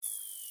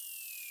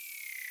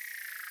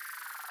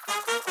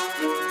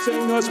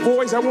Saying to us,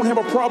 boys, I won't have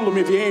a problem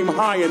if you aim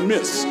high and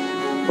miss,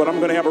 but I'm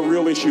going to have a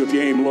real issue if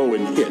you aim low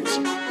and hit.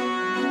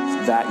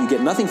 That you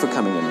get nothing for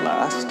coming in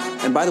last.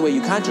 And by the way,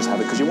 you can't just have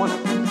it because you want it.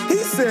 He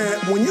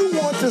said, when you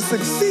want to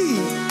succeed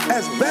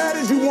as bad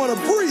as you want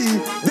to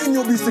breathe, then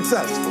you'll be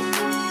successful.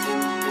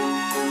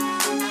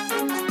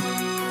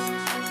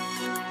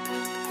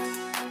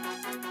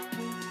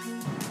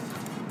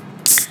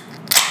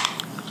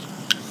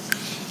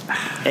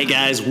 Hey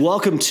guys,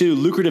 welcome to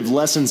Lucrative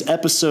Lessons,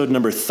 episode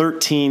number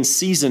 13,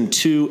 season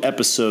 2,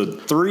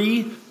 episode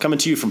 3, coming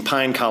to you from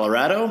Pine,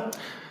 Colorado.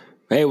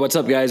 Hey, what's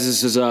up, guys?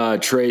 This is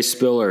Trey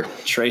Spiller.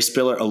 Trey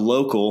Spiller, a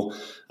local,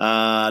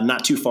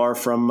 not too far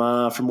from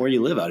where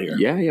you live out here.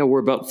 Yeah, we're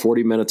about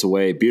 40 minutes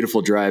away.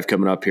 Beautiful drive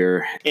coming up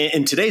here.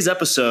 In today's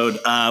episode,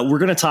 we're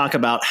going to talk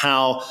about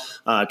how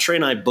Trey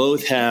and I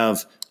both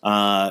have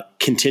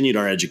continued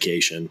our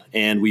education.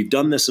 And we've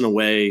done this in a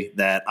way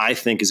that I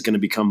think is going to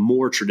become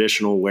more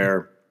traditional,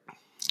 where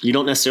you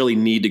don't necessarily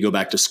need to go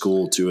back to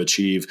school to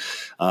achieve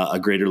a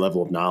greater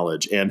level of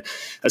knowledge. And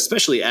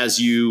especially as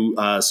you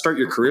start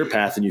your career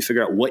path and you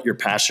figure out what you're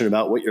passionate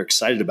about, what you're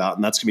excited about,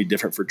 and that's going to be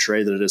different for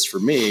Trey than it is for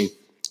me,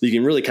 you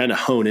can really kind of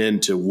hone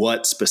into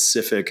what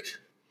specific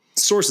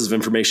sources of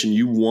information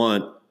you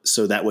want,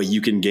 so that way you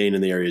can gain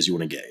in the areas you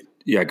want to gain.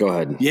 Yeah, go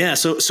ahead. Yeah.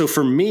 So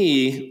for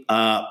me,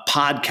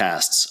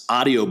 podcasts,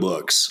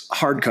 audiobooks,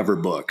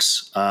 hardcover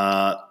books,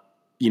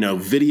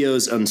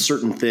 videos on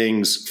certain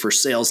things for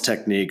sales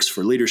techniques,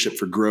 for leadership,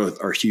 for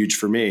growth are huge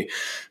for me.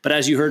 But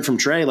as you heard from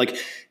Trey,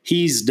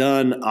 he's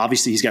got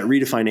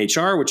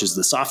Redefine HR, which is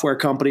the software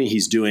company.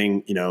 He's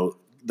doing,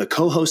 the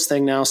co-host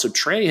thing now. So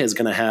Trey is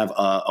going to have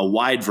a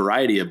wide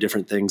variety of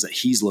different things that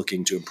he's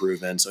looking to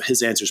improve in. So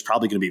his answer is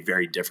probably going to be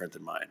very different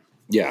than mine.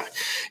 Yeah.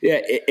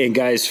 And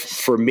guys,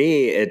 for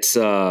me, it's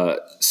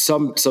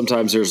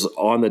sometimes there's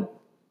on the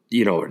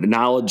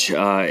knowledge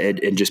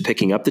and just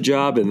picking up the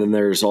job. And then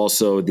there's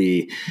also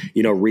the,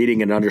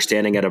 reading and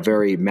understanding at a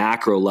very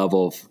macro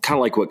level, kind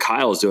of like what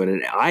Kyle's doing.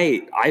 And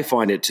I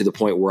find it to the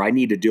point where I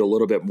need to do a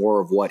little bit more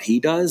of what he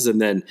does.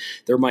 And then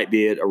there might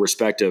be a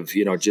respective,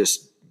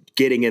 just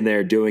getting in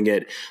there, doing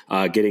it,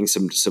 getting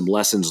some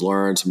lessons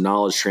learned, some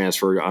knowledge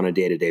transfer on a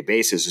day-to-day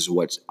basis is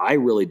what I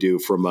really do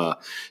from a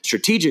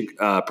strategic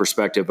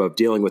perspective of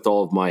dealing with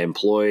all of my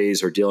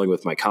employees or dealing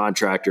with my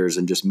contractors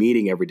and just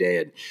meeting every day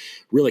and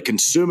really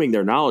consuming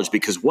their knowledge.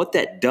 Because what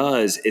that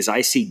does is I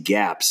see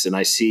gaps and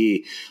I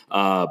see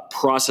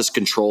process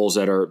controls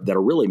that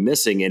are really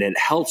missing, and it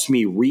helps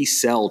me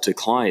resell to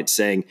clients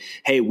saying,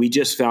 hey, we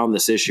just found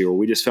this issue, or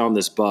we just found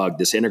this bug,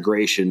 this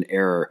integration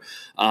error.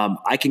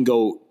 I can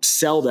go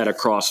sell that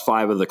across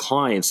 5 of the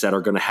clients that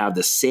are going to have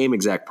the same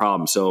exact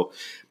problem. So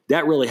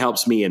that really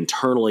helps me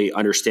internally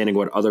understanding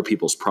what other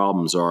people's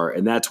problems are.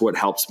 And that's what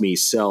helps me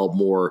sell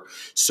more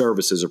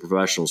services or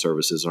professional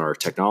services on our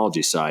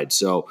technology side.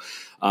 So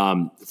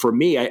for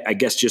me, I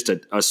guess just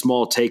a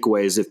small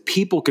takeaway is if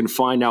people can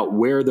find out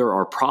where there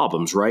are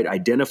problems, right?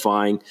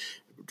 Identifying,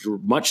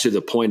 much to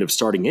the point of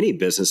starting any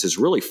business, is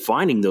really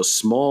finding those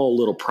small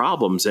little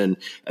problems and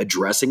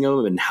addressing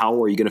them, and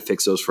how are you going to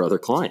fix those for other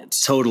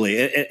clients?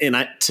 Totally. And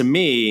to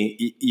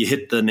me, you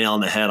hit the nail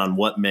on the head on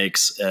what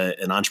makes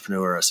an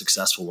entrepreneur a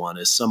successful one,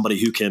 is somebody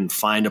who can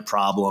find a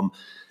problem,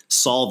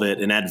 solve it,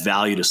 and add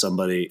value to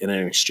somebody, and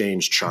in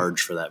exchange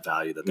charge for that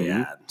value that they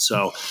add.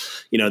 So,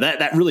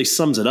 that really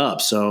sums it up.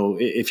 So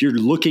if you're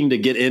looking to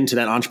get into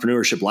that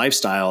entrepreneurship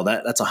lifestyle,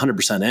 that's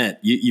 100% it.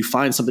 You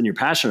find something you're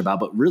passionate about,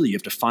 but really you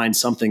have to find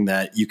something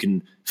that you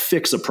can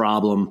fix a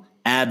problem,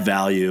 add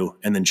value,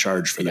 and then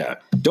charge for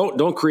that.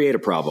 Don't create a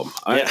problem.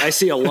 Yeah. I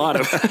see a lot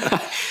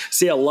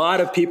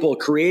of people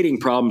creating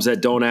problems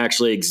that don't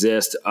actually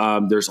exist.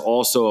 There's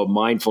also a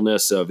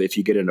mindfulness of, if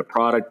you get into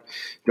product,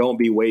 don't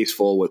be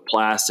wasteful with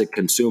plastic,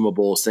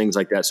 consumables, things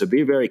like that. So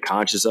be very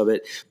conscious of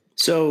it.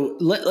 So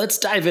let's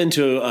dive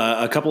into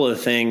a couple of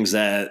things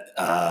that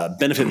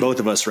benefit both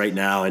of us right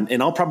now.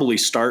 And I'll probably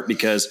start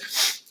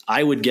because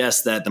I would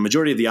guess that the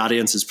majority of the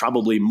audience is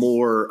probably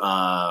more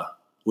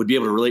would be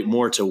able to relate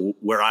more to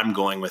where I'm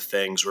going with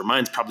things, where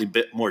mine's probably a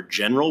bit more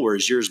general,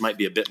 whereas yours might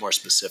be a bit more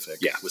specific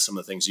with some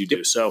of the things you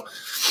do. So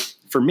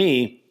for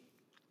me,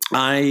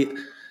 I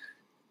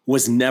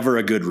was never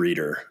a good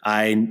reader.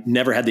 I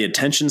never had the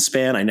attention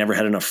span. I never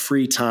had enough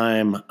free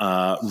time.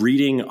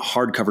 Reading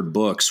hardcover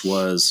books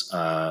was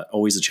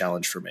always a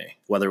challenge for me.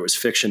 Whether it was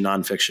fiction,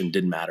 nonfiction,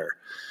 didn't matter.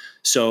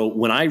 So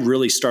when I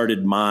really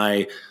started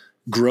my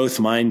growth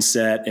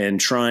mindset and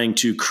trying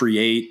to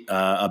create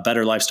a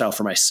better lifestyle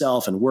for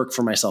myself and work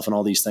for myself and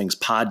all these things,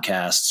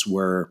 podcasts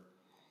were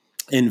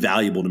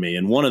invaluable to me.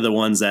 And one of the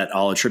ones that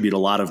I'll attribute a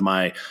lot of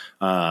my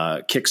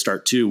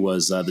kickstart to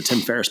was the Tim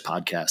Ferriss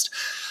podcast.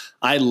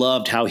 I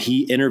loved how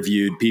he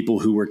interviewed people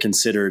who were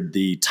considered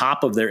the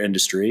top of their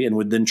industry and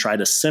would then try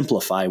to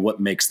simplify what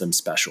makes them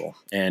special.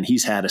 And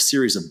he's had a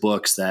series of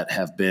books that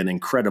have been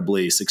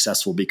incredibly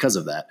successful because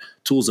of that.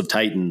 Tools of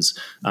Titans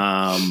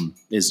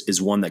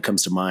is one that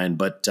comes to mind.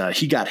 But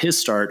he got his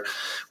start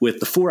with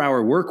the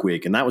 4-Hour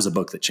Workweek, and that was a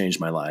book that changed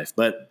my life.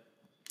 But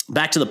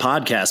back to the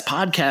podcast.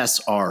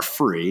 Podcasts are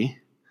free.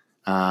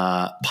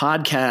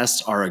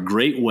 podcasts are a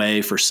great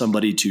way for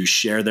somebody to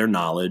share their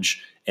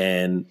knowledge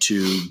and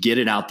to get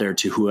it out there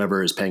to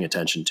whoever is paying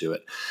attention to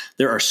it.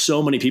 There are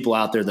so many people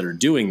out there that are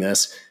doing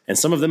this, and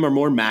some of them are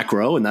more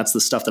macro, and that's the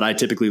stuff that I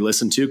typically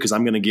listen to because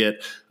I'm going to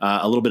get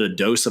a little bit of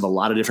dose of a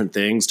lot of different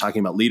things,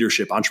 talking about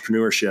leadership,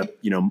 entrepreneurship,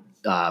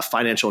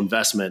 financial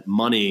investment,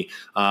 money,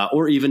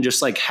 or even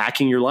just like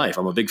hacking your life.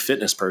 I'm a big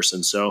fitness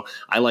person, so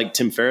I like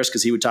Tim Ferriss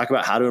because he would talk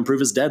about how to improve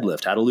his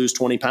deadlift, how to lose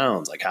 20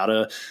 pounds, like how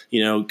to,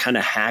 kind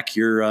of hack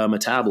your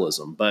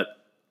metabolism. But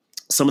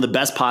some of the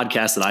best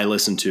podcasts that I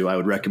listen to, I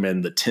would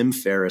recommend the Tim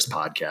Ferriss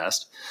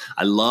podcast.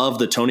 I love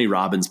the Tony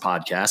Robbins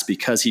podcast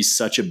because he's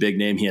such a big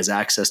name. He has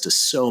access to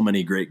so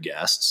many great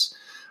guests.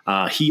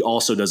 He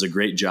also does a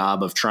great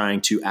job of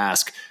trying to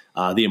ask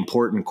the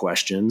important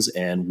questions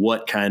and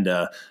what kind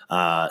of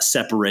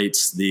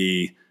separates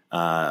the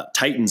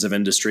titans of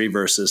industry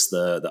versus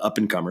the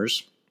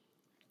up-and-comers.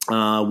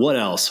 What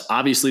else?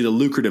 Obviously, the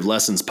Lucrative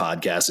Lessons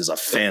podcast is a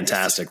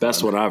fantastic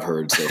Best one I've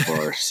heard so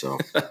far. So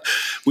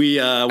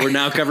we're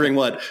now covering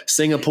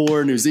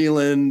Singapore, New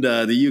Zealand,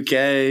 the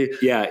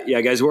UK.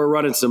 Yeah, guys, we were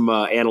running some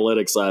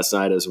analytics last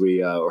night as we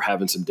were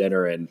having some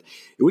dinner, and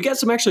we got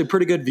some actually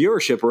pretty good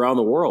viewership around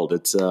the world.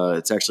 It's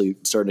actually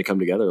starting to come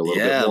together a little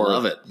bit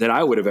more than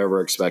I would have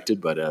ever expected.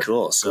 But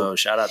cool. So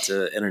shout out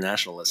to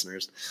international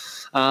listeners.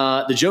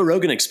 The Joe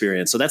Rogan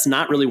Experience. So that's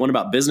not really one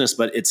about business,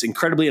 but it's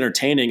incredibly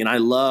entertaining. And I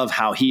love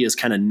how he is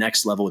kind of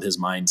next level with his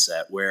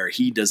mindset, where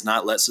he does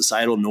not let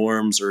societal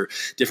norms or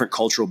different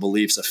cultural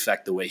beliefs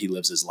affect the way he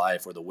lives his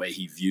life or the way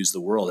he views the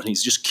world. And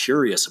he's just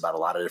curious about a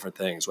lot of different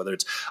things, whether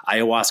it's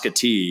ayahuasca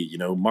tea,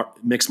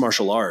 mixed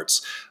martial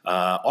arts,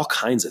 all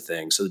kinds of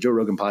things. So the Joe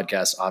Rogan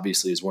podcast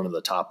obviously is one of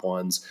the top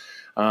ones.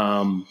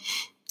 And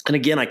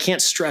again, I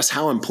can't stress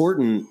how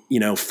important,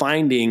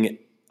 finding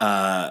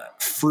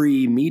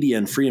free media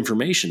and free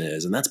information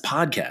is, and that's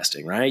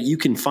podcasting, right? You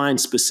can find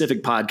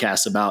specific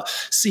podcasts about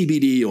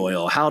CBD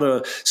oil, how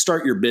to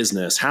start your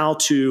business, how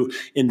to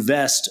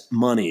invest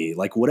money,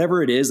 like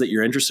whatever it is that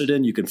you're interested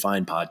in, you can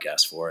find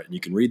podcasts for it, and you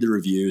can read the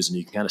reviews and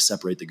you can kind of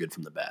separate the good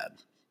from the bad.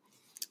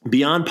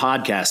 Beyond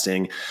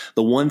podcasting,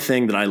 the one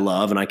thing that I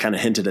love, and I kind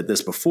of hinted at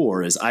this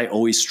before, is I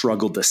always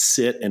struggled to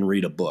sit and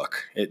read a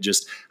book. I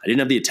didn't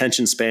have the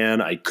attention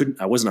span. I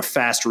wasn't a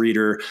fast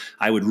reader.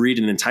 I would read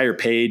an entire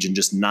page and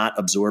just not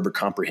absorb or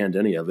comprehend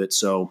any of it.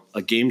 So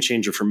a game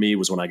changer for me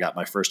was when I got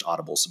my first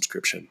Audible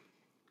subscription.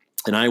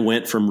 And I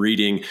went from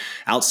reading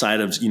outside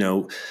of,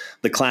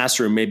 the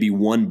classroom, maybe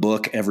one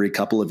book every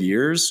couple of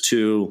years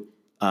to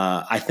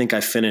I think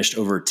I finished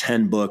over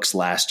 10 books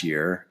last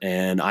year,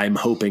 and I'm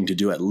hoping to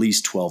do at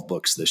least 12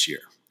 books this year.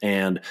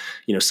 And,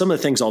 some of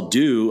the things I'll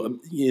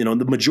do,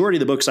 the majority of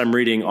the books I'm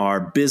reading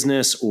are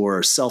business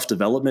or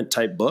self-development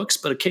type books,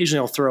 but occasionally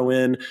I'll throw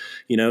in,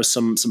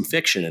 some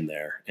fiction in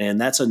there.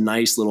 And that's a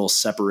nice little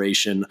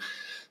separation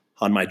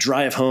on my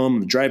drive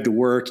home, drive to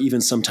work,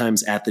 even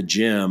sometimes at the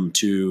gym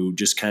to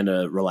just kind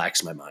of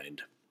relax my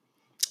mind.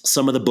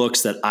 Some of the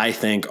books that I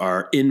think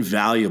are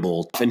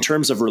invaluable in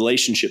terms of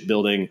relationship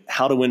building,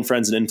 How to Win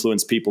Friends and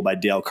Influence People by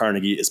Dale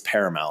Carnegie is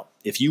paramount.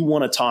 If you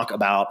want to talk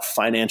about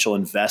financial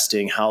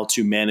investing, how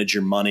to manage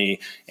your money,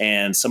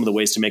 and some of the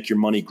ways to make your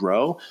money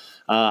grow,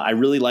 I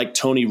really like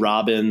Tony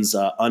Robbins'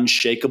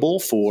 Unshakable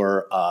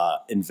for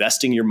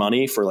investing your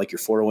money for like your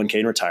 401k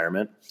and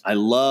retirement. I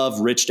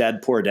love Rich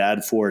Dad, Poor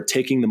Dad for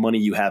taking the money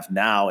you have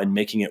now and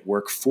making it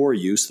work for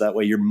you. So that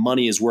way your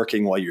money is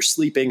working while you're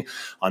sleeping,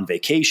 on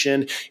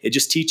vacation. It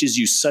just teaches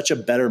you such a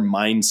better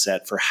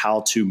mindset for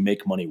how to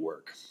make money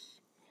work.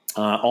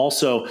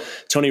 Also,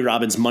 Tony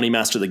Robbins' Money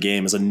Master the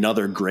Game is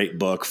another great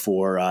book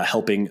for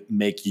helping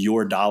make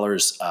your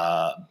dollars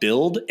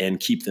build and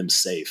keep them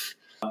safe.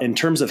 In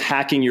terms of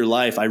hacking your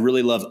life, I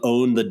really love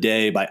Own the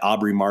Day by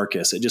Aubrey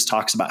Marcus. It just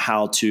talks about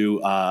how to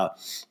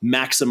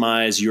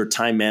maximize your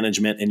time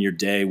management in your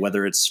day,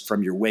 whether it's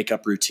from your wake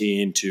up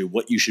routine to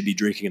what you should be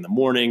drinking in the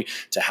morning,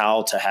 to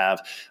how to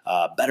have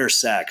better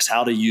sex,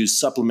 how to use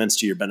supplements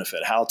to your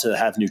benefit, how to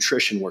have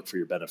nutrition work for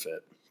your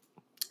benefit.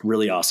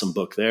 Really awesome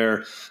book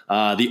there.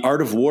 The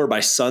Art of War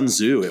by Sun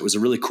Tzu. It was a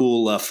really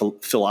cool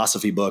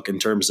philosophy book in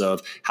terms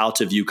of how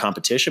to view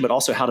competition, but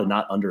also how to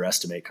not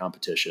underestimate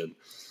competition.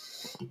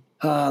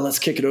 Let's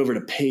kick it over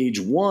to page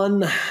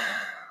 1.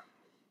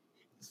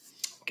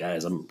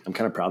 Guys, I'm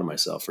kind of proud of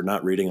myself for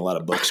not reading a lot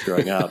of books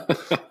growing up.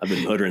 I've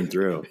been motoring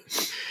through.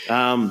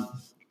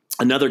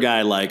 Another guy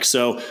I like.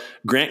 So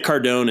Grant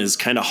Cardone is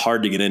kind of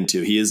hard to get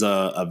into. He is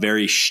a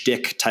very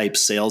shtick type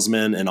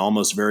salesman and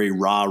almost very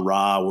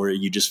rah, where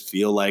you just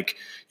feel like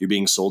you're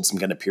being sold some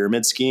kind of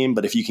pyramid scheme.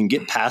 But if you can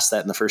get past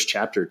that in the first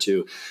chapter or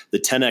two, the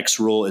 10X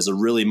Rule is a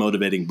really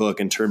motivating book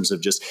in terms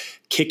of just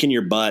kicking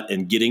your butt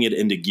and getting it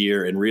into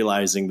gear and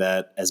realizing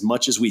that as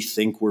much as we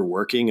think we're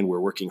working and we're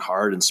working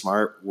hard and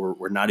smart,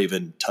 we're not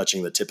even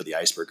touching the tip of the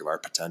iceberg of our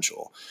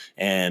potential.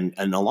 And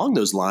along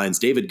those lines,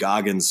 David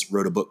Goggins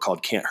wrote a book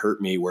called Can't Hurt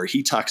Me, where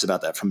he talks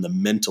about that from the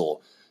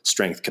mental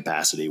strength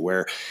capacity,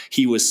 where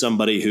he was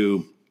somebody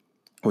who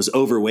was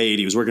overweight.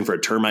 He was working for a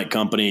termite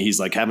company. He's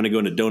like having to go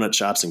into donut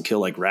shops and kill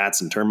like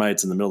rats and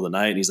termites in the middle of the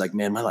night. And he's like,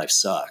 man, my life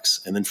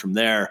sucks. And then from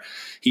there,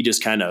 he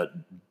just kind of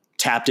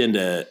tapped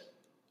into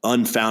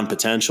unfound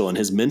potential in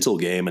his mental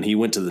game. And he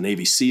went to the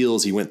Navy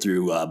SEALs. He went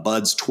through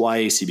BUD/S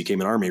twice. He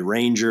became an Army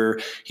Ranger.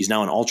 He's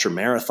now an ultra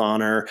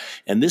marathoner.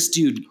 And this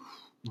dude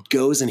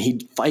goes and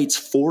he fights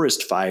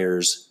forest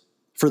fires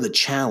for the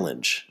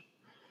challenge.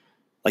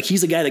 Like,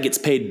 he's a guy that gets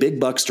paid big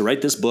bucks to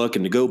write this book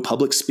and to go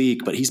public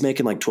speak, but he's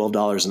making like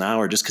 $12 an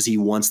hour just because he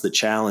wants the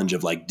challenge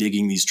of like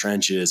digging these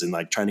trenches and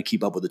like trying to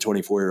keep up with the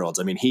 24-year-olds.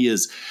 I mean,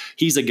 he's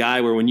a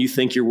guy where when you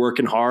think you're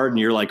working hard and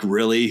you're like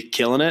really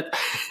killing it,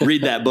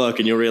 read that book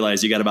and you'll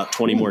realize you got about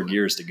 20 more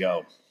gears to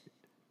go.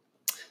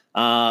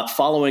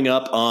 Following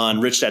up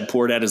on Rich Dad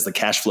Poor Dad is the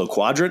Cash Flow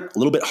Quadrant. A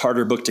little bit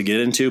harder book to get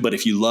into, but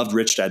if you loved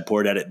Rich Dad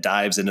Poor Dad, it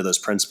dives into those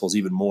principles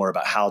even more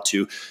about how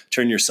to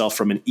turn yourself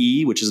from an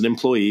E, which is an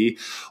employee,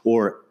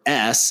 or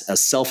S, a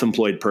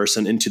self-employed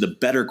person, into the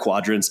better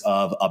quadrants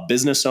of a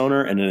business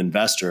owner and an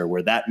investor,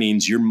 where that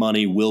means your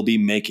money will be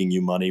making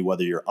you money,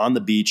 whether you're on the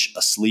beach,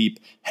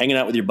 asleep, hanging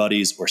out with your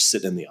buddies, or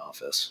sitting in the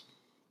office.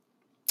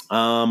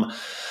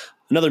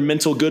 Another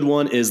mental good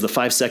one is the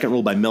 5-Second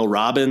Rule by Mel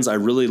Robbins. I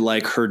really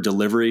like her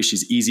delivery.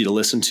 She's easy to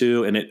listen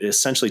to, and it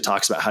essentially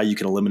talks about how you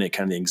can eliminate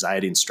kind of the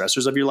anxiety and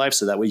stressors of your life,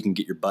 so that way you can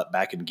get your butt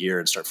back in gear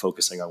and start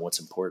focusing on what's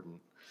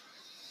important.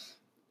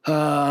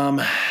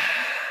 And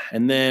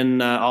then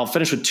I'll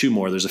finish with two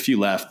more. There's a few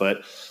left,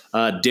 but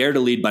Dare to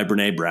Lead by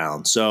Brené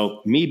Brown.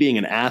 So me being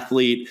an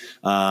athlete,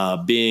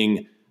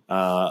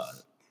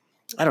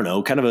 I don't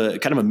know, kind of a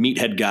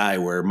meathead guy,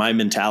 where my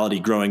mentality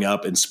growing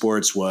up in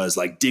sports was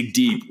like dig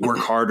deep, work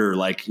harder,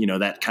 like, you know,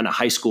 that kind of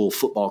high school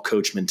football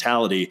coach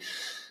mentality.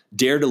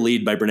 Dare to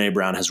Lead by Brené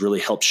Brown has really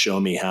helped show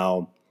me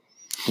how,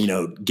 you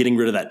know, getting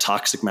rid of that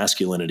toxic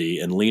masculinity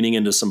and leaning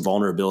into some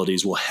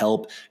vulnerabilities will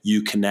help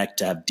you connect,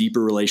 to have deeper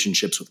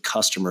relationships with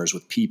customers,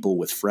 with people,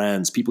 with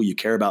friends, people you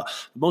care about,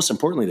 but most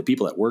importantly, the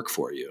people that work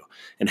for you,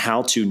 and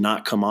how to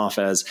not come off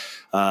as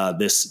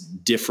this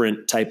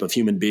different type of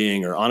human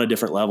being or on a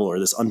different level or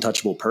this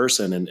untouchable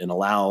person, and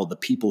allow the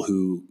people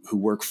who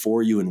work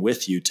for you and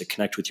with you to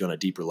connect with you on a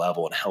deeper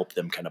level and help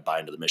them kind of buy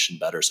into the mission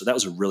better. So that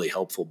was a really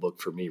helpful book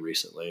for me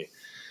recently.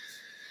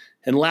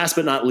 And last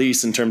but not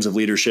least, in terms of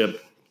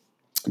leadership,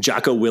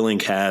 Jocko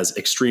Willink has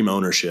Extreme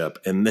Ownership,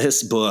 and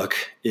this book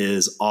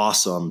is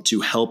awesome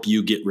to help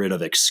you get rid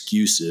of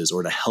excuses,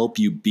 or to help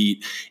you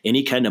beat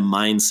any kind of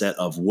mindset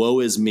of woe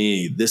is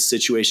me, this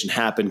situation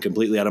happened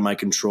completely out of my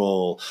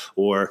control,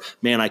 or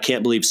man, I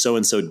can't believe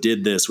so-and-so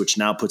did this, which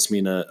now puts me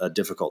in a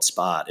difficult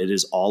spot. It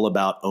is all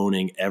about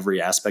owning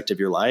every aspect of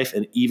your life,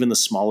 and even the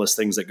smallest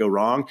things that go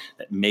wrong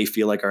that may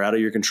feel like are out of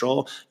your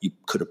control. You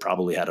could have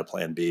probably had a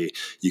plan B.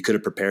 You could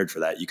have prepared for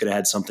that. You could have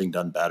had something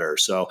done better.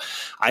 So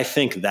I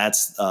think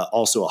that's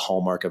also a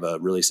hallmark of a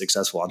really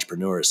successful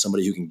entrepreneur, is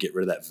somebody who can get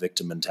rid of that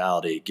victim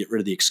mentality, get rid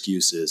of the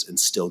excuses, and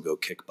still go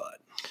kick butt.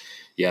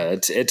 Yeah,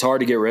 it's hard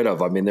to get rid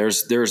of. I mean,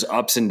 there's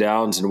ups and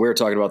downs, and we were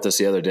talking about this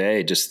the other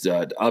day, just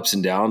ups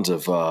and downs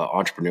of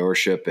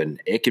entrepreneurship, and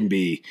it can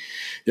be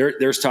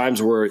there's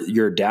times where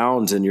you're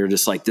downs and you're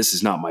just like, this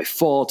is not my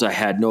fault, I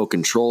had no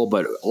control,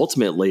 but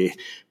ultimately,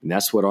 and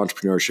that's what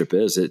entrepreneurship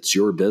is. It's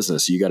your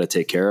business. You got to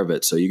take care of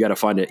it. So you got to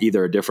find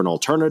either a different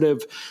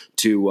alternative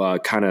to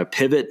kind of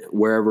pivot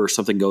wherever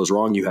something goes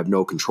wrong. You have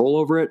no control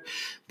over it,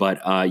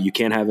 but you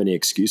can't have any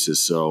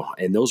excuses. So,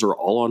 and those are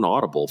all on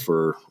Audible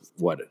for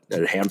what,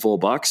 a handful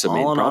of bucks?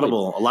 All on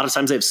Audible. A lot of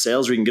times they have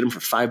sales where you can get them for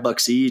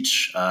 $5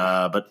 each,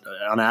 but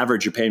on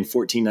average you're paying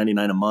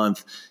 $14.99 a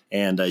month,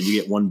 and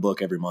you get one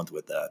book every month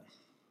with that.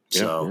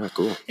 So, yeah,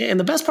 cool. And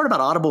the best part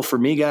about Audible for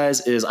me,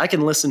 guys, is I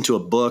can listen to a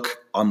book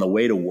on the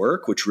way to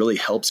work, which really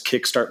helps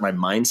kickstart my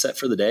mindset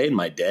for the day and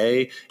my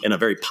day in a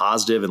very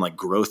positive and like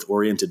growth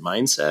oriented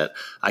mindset.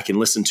 I can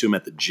listen to them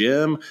at the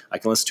gym. I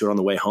can listen to it on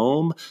the way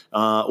home.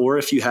 Or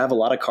if you have a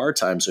lot of car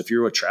time. So if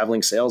you're a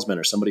traveling salesman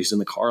or somebody who's in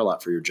the car a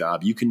lot for your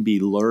job, you can be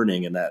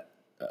learning in that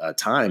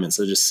time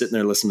instead of just sitting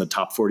there listening to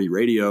Top 40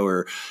 radio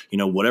or, you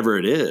know, whatever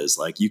it is.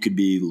 Like, you could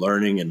be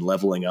learning and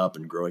leveling up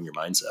and growing your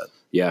mindset.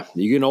 Yeah,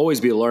 you can always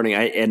be learning.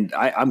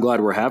 I'm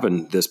glad we're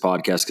having this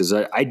podcast, because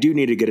I do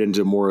need to get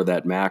into more of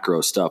that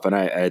macro stuff. And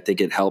I think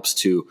it helps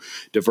to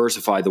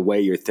diversify the way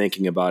you're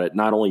thinking about it,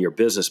 not only your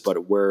business,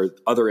 but where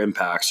other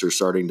impacts are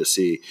starting to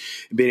see,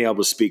 being able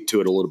to speak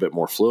to it a little bit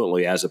more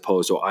fluently, as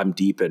opposed to I'm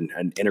deep in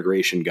an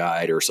integration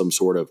guide or some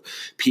sort of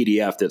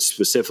PDF that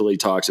specifically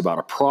talks about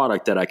a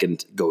product that I can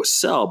go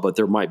sell, but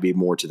there might be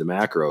more to the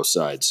macro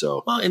side.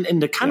 So, well,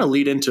 and to kind of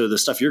lead into the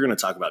stuff you're going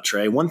to talk about,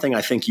 Trey, one thing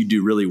I think you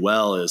do really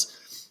well is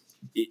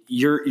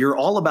you're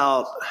all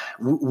about,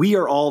 we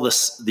are all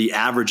the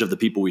average of the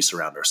people we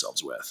surround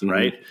ourselves with, mm-hmm.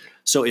 right?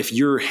 So if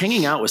you're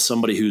hanging out with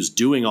somebody who's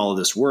doing all of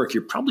this work,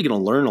 you're probably going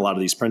to learn a lot of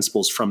these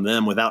principles from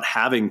them without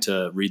having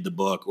to read the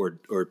book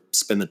or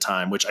spend the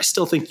time, which I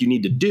still think you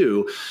need to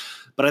do.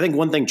 But I think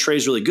one thing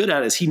Trey's really good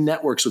at is he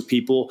networks with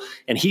people,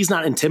 and he's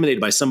not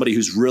intimidated by somebody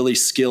who's really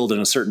skilled in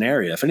a certain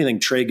area. If anything,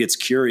 Trey gets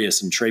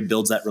curious and Trey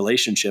builds that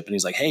relationship, and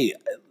he's like, hey,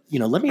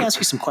 let me ask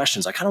you some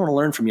questions. I kind of want to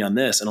learn from you on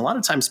this. And a lot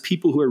of times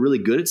people who are really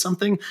good at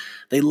something,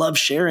 they love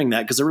sharing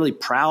that because they're really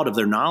proud of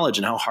their knowledge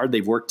and how hard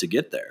they've worked to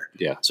get there.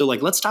 Yeah. So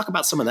like, let's talk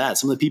about some of that,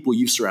 some of the people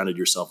you've surrounded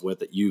yourself with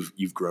that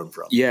you've grown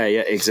from. Yeah,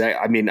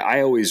 exactly. I mean,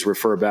 I always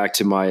refer back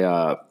to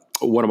my,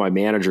 one of my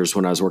managers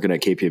when I was working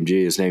at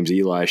KPMG. His name's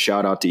Eli.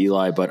 Shout out to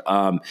Eli. But,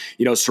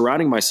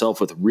 surrounding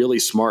myself with really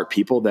smart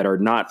people that are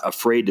not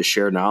afraid to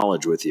share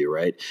knowledge with you,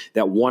 right?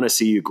 That want to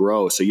see you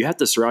grow. So you have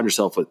to surround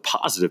yourself with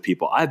positive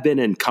people. I've been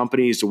in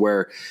companies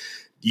where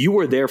you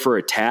were there for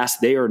a task.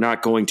 They are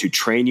not going to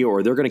train you,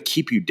 or they're going to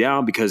keep you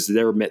down because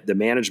they're the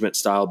management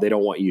style. They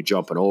don't want you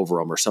jumping over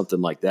them or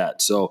something like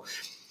that. So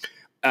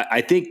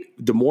I think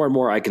the more and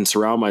more I can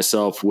surround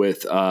myself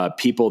with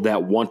people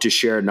that want to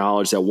share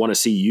knowledge, that want to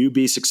see you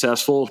be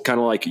successful, kind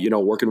of like,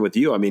 working with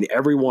you. I mean,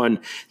 everyone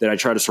that I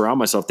try to surround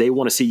myself, they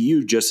want to see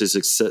you just as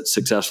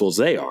successful as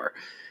they are.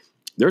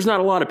 There's not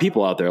a lot of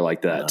people out there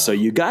like that. No. So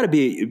you got to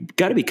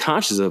be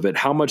conscious of it,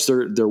 how much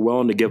they're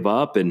willing to give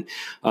up. And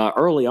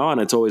early on,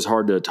 it's always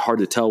hard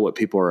to tell what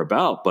people are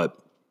about, but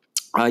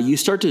you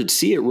start to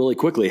see it really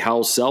quickly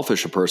how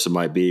selfish a person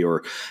might be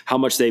or how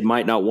much they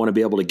might not want to be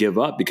able to give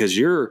up because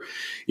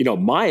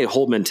my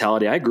whole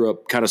mentality, I grew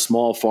up kind of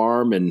small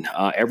farm and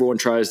everyone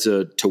tries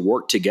to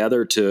work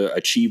together to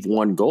achieve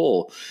one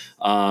goal.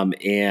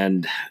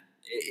 And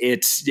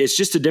it's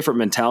just a different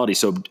mentality.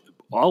 So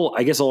all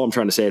I'm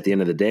trying to say at the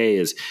end of the day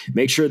is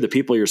make sure the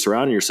people you're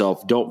surrounding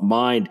yourself don't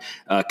mind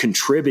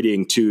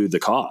contributing to the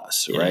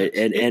cause, right?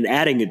 And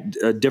adding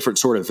a different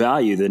sort of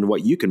value than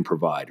what you can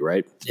provide,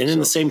 right? And in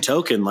the same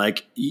token,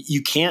 like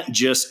you can't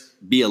just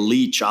be a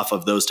leech off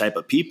of those type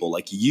of people.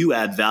 Like you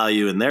add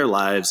value in their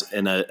lives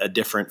in a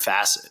different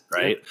facet,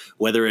 right? Yeah.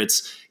 Whether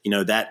it's,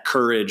 that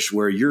courage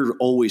where you're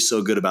always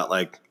so good about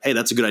like, hey,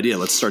 that's a good idea.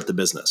 Let's start the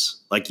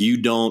business. Like you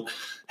don't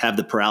have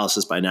the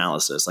paralysis by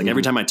analysis. Like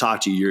every time I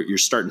talk to you, you're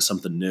starting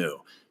something new.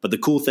 But the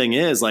cool thing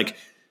is like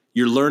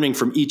you're learning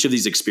from each of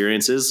these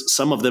experiences.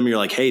 Some of them you're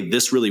like, hey,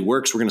 this really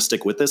works. We're going to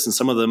stick with this. And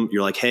some of them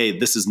you're like, hey,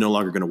 this is no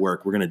longer going to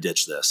work. We're going to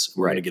ditch this.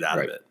 We're going to get out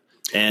of it.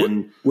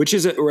 And which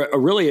is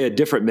really a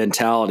different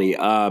mentality.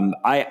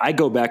 I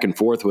go back and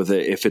forth with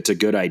it if it's a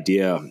good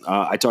idea.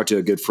 I talked to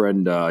a good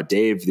friend,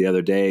 Dave, the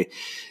other day,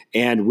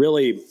 and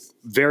really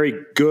very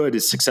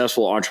good,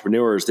 successful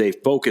entrepreneurs, they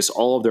focus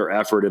all of their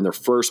effort in their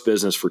first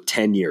business for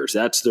 10 years.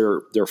 That's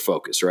their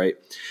focus, right?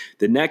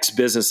 The next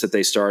business that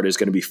they start is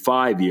going to be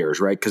 5 years,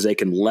 right? Because they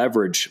can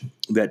leverage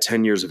that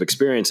 10 years of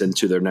experience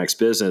into their next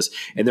business,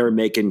 and they're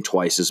making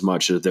twice as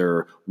much of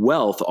their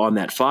wealth on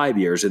that 5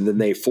 years, and then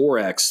they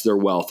 4X their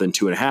wealth in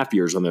 2.5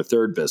 years on their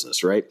third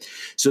business, right?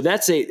 So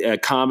that's a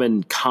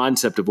common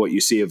concept of what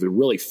you see of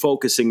really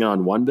focusing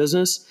on one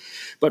business.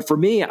 But for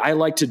me, I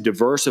like to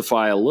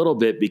diversify a little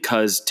bit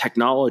because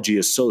technology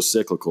is so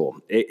cyclical.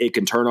 It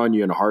can turn on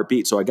you in a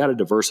heartbeat. So I got to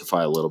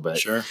diversify a little bit.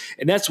 Sure.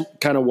 And that's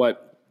kind of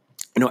what,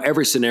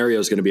 every scenario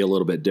is going to be a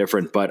little bit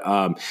different, but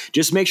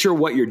just make sure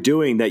what you're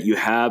doing that you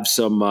have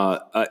some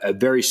a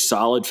very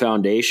solid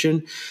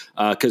foundation,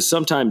 because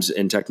sometimes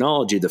in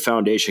technology the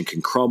foundation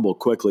can crumble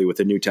quickly with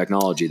the new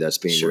technology that's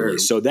being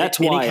released. So that's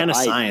why any kind of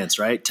science,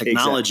 right?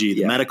 Technology,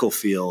 the medical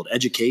field,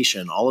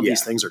 education, all of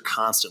these things are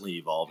constantly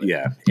evolving.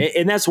 Yeah,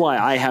 and that's why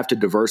I have to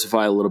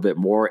diversify a little bit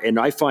more, and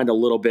I find a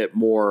little bit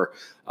more.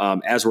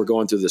 As we're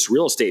going through this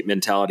real estate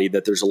mentality,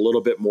 that there's a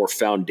little bit more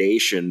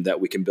foundation that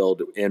we can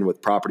build in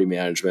with property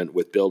management,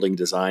 with building,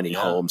 designing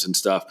homes and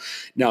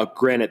stuff. Now,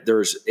 granted,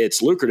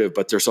 it's lucrative,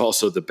 but there's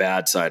also the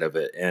bad side of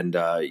it. And,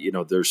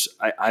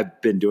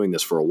 I've been doing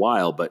this for a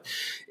while, but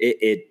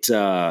it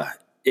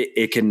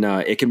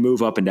can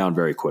move up and down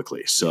very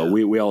quickly. So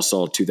we all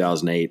saw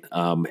 2008.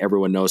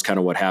 Everyone knows kind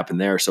of what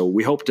happened there. So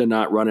we hope to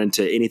not run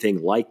into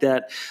anything like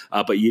that.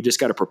 But you just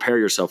got to prepare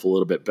yourself a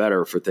little bit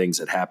better for things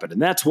that happen.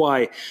 And that's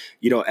why,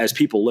 as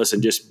people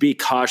listen, just be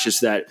cautious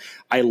that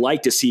I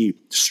like to see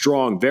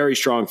very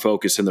strong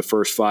focus in the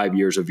first 5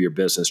 years of your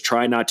business.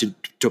 Try not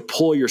to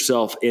pull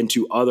yourself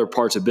into other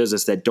parts of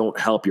business that don't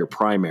help your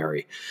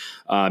primary.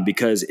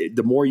 Because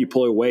the more you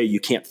pull away, you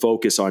can't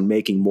focus on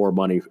making more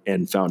money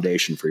and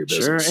foundation for your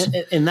business.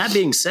 Sure. And that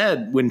being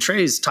said, when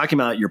Trey's talking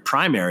about your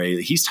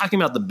primary, he's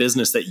talking about the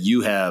business that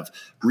you have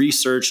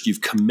researched,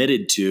 you've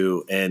committed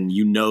to, and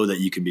you know that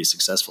you can be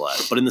successful at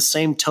it. But in the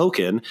same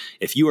token,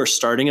 if you are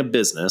starting a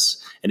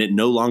business and it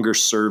no longer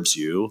serves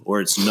you,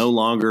 or it's no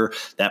longer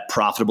that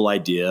profitable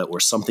idea, or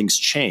something's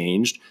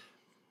changed,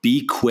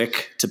 be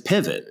quick to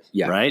pivot,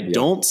 right? Yeah.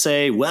 Don't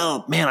say,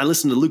 well, man, I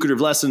listened to Lucrative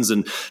Lessons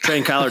and Trey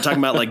and Kyle are talking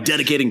about like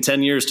dedicating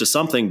 10 years to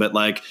something. But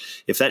like,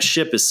 if that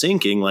ship is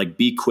sinking, like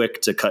be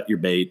quick to cut your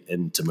bait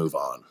and to move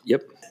on.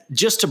 Yep.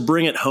 Just to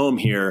bring it home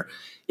here,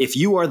 if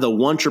you are the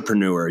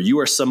entrepreneur, you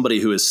are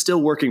somebody who is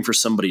still working for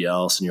somebody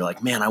else and you're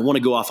like, man, I want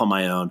to go off on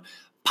my own.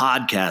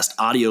 Podcast,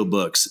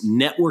 audiobooks,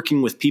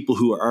 networking with people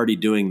who are already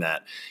doing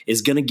that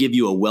is going to give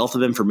you a wealth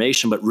of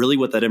information. But really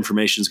what that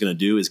information is going to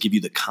do is give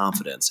you the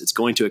confidence. It's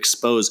going to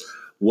expose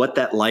what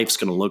that life's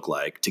going to look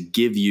like to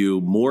give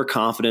you more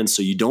confidence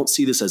so you don't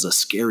see this as a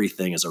scary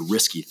thing, as a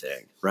risky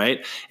thing,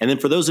 right? And then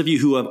for those of you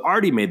who have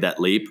already made that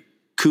leap,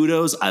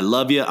 kudos. I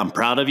love you. I'm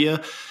proud of you.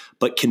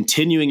 but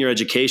continuing your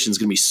education is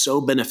going to be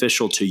so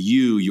beneficial to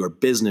you, your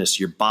business,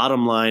 your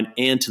bottom line,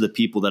 and to the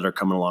people that are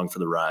coming along for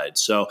the ride.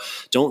 So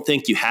don't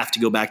think you have to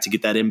go back to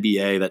get that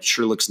MBA. That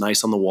sure looks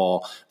nice on the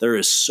wall. There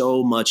is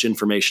so much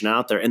information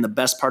out there. And the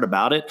best part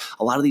about it,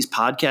 a lot of these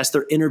podcasts,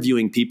 they're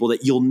interviewing people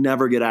that you'll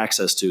never get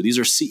access to. These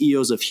are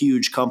CEOs of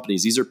huge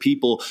companies. These are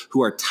people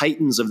who are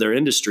titans of their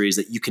industries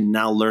that you can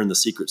now learn the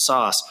secret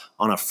sauce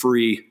on a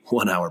free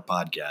 1-hour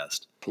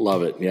podcast.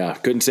 Love it. Yeah.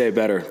 Couldn't say it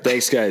better.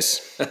 Thanks,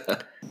 guys.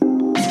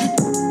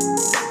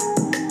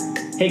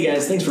 Hey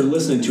guys, thanks for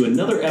listening to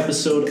another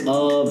episode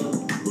of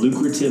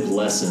Lucrative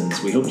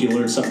Lessons. We hope you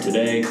learned something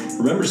today.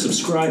 Remember to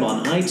subscribe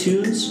on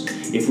iTunes.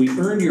 If we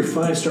earned your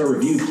 5-star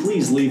review,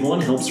 please leave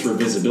one. Helps for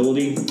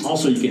visibility.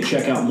 Also, you can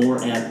check out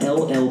more at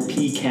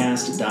llpcast.com.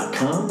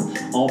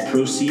 All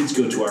proceeds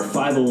go to our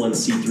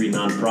 501c3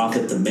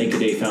 nonprofit, the Make a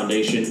Day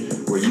Foundation,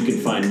 where you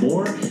can find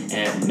more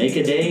at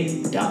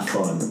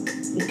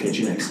makeaday.fun. We'll catch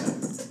you next time.